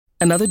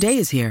Another day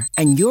is here,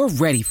 and you're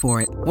ready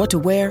for it. What to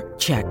wear?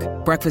 Check.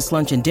 Breakfast,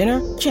 lunch, and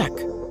dinner? Check.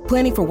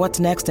 Planning for what's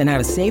next and how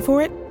to save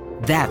for it?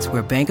 That's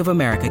where Bank of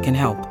America can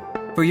help.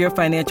 For your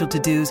financial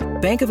to-dos,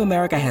 Bank of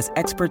America has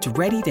experts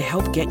ready to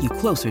help get you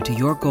closer to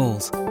your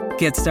goals.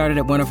 Get started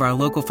at one of our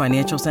local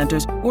financial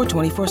centers or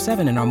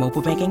 24/7 in our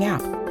mobile banking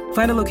app.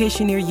 Find a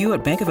location near you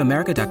at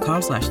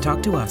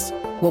bankofamerica.com/talktous.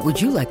 What would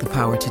you like the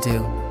power to do?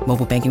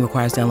 Mobile banking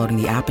requires downloading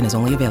the app and is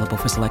only available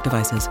for select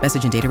devices.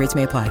 Message and data rates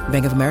may apply.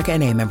 Bank of America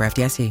N.A., member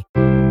FDIC.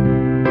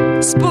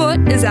 Sport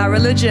is our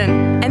religion.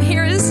 And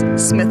here is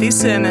Smithy's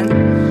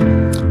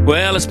sermon.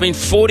 Well, it's been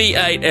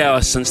 48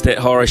 hours since that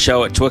horror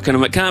show at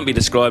Twickenham. It can't be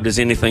described as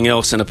anything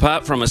else, and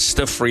apart from a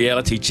stiff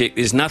reality check,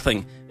 there's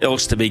nothing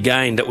else to be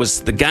gained. It was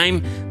the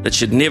game that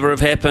should never have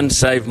happened,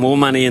 save more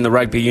money in the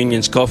rugby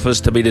union's coffers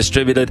to be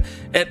distributed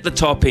at the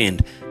top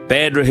end.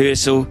 Bad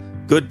rehearsal,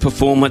 good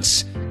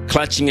performance,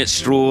 clutching at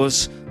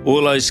straws,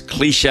 all those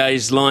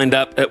cliches lined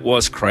up. It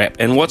was crap.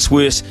 And what's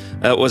worse,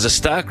 it was a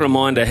stark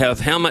reminder of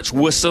how much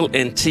whistle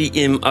and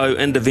TMO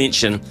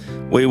intervention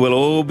we will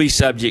all be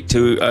subject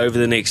to over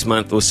the next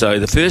month or so.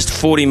 The first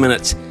 40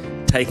 minutes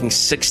taking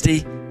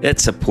 60,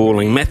 that's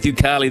appalling. Matthew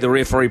Carley, the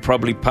referee,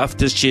 probably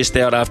puffed his chest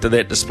out after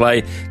that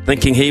display,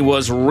 thinking he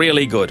was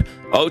really good,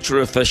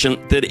 ultra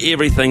efficient, did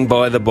everything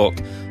by the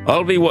book.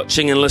 I'll be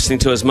watching and listening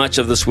to as much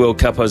of this World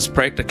Cup as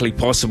practically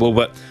possible,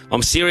 but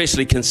I'm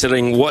seriously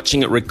considering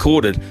watching it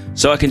recorded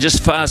so I can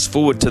just fast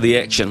forward to the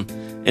action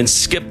and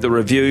skip the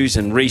reviews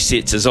and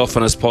resets as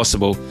often as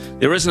possible.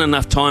 There isn't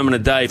enough time in a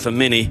day for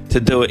many to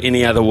do it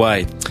any other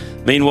way.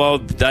 Meanwhile,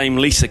 Dame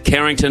Lisa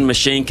Carrington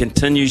machine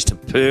continues to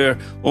purr,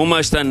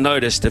 almost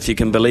unnoticed if you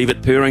can believe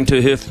it, purring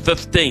to her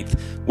 15th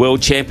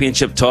World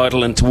Championship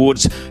title and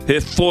towards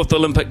her 4th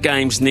Olympic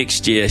Games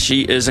next year.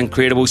 She is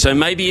incredible. So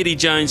maybe Eddie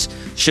Jones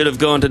should have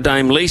gone to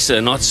Dame Lisa,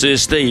 not Sir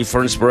Steve,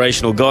 for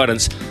inspirational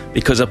guidance,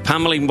 because a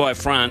pummeling by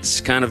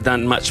France can't have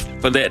done much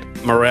for that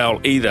morale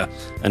either.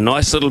 A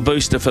nice little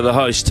booster for the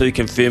host too,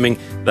 confirming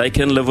they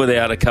can live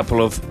without a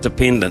couple of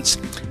dependents.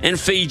 And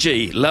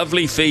Fiji,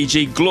 lovely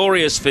Fiji,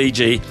 glorious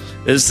Fiji,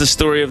 is the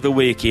story of the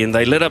weekend.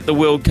 They lit up the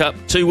World Cup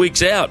 2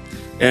 weeks out,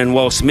 and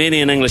whilst many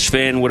an English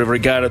fan would have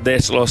regarded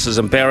that loss as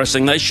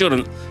embarrassing, they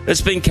shouldn't.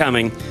 It's been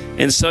coming,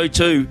 and so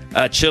too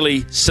are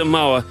Chile,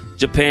 Samoa,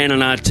 Japan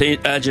and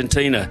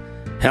Argentina.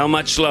 How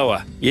much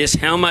lower, yes,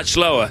 how much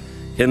lower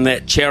can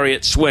that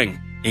chariot swing,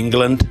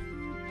 England?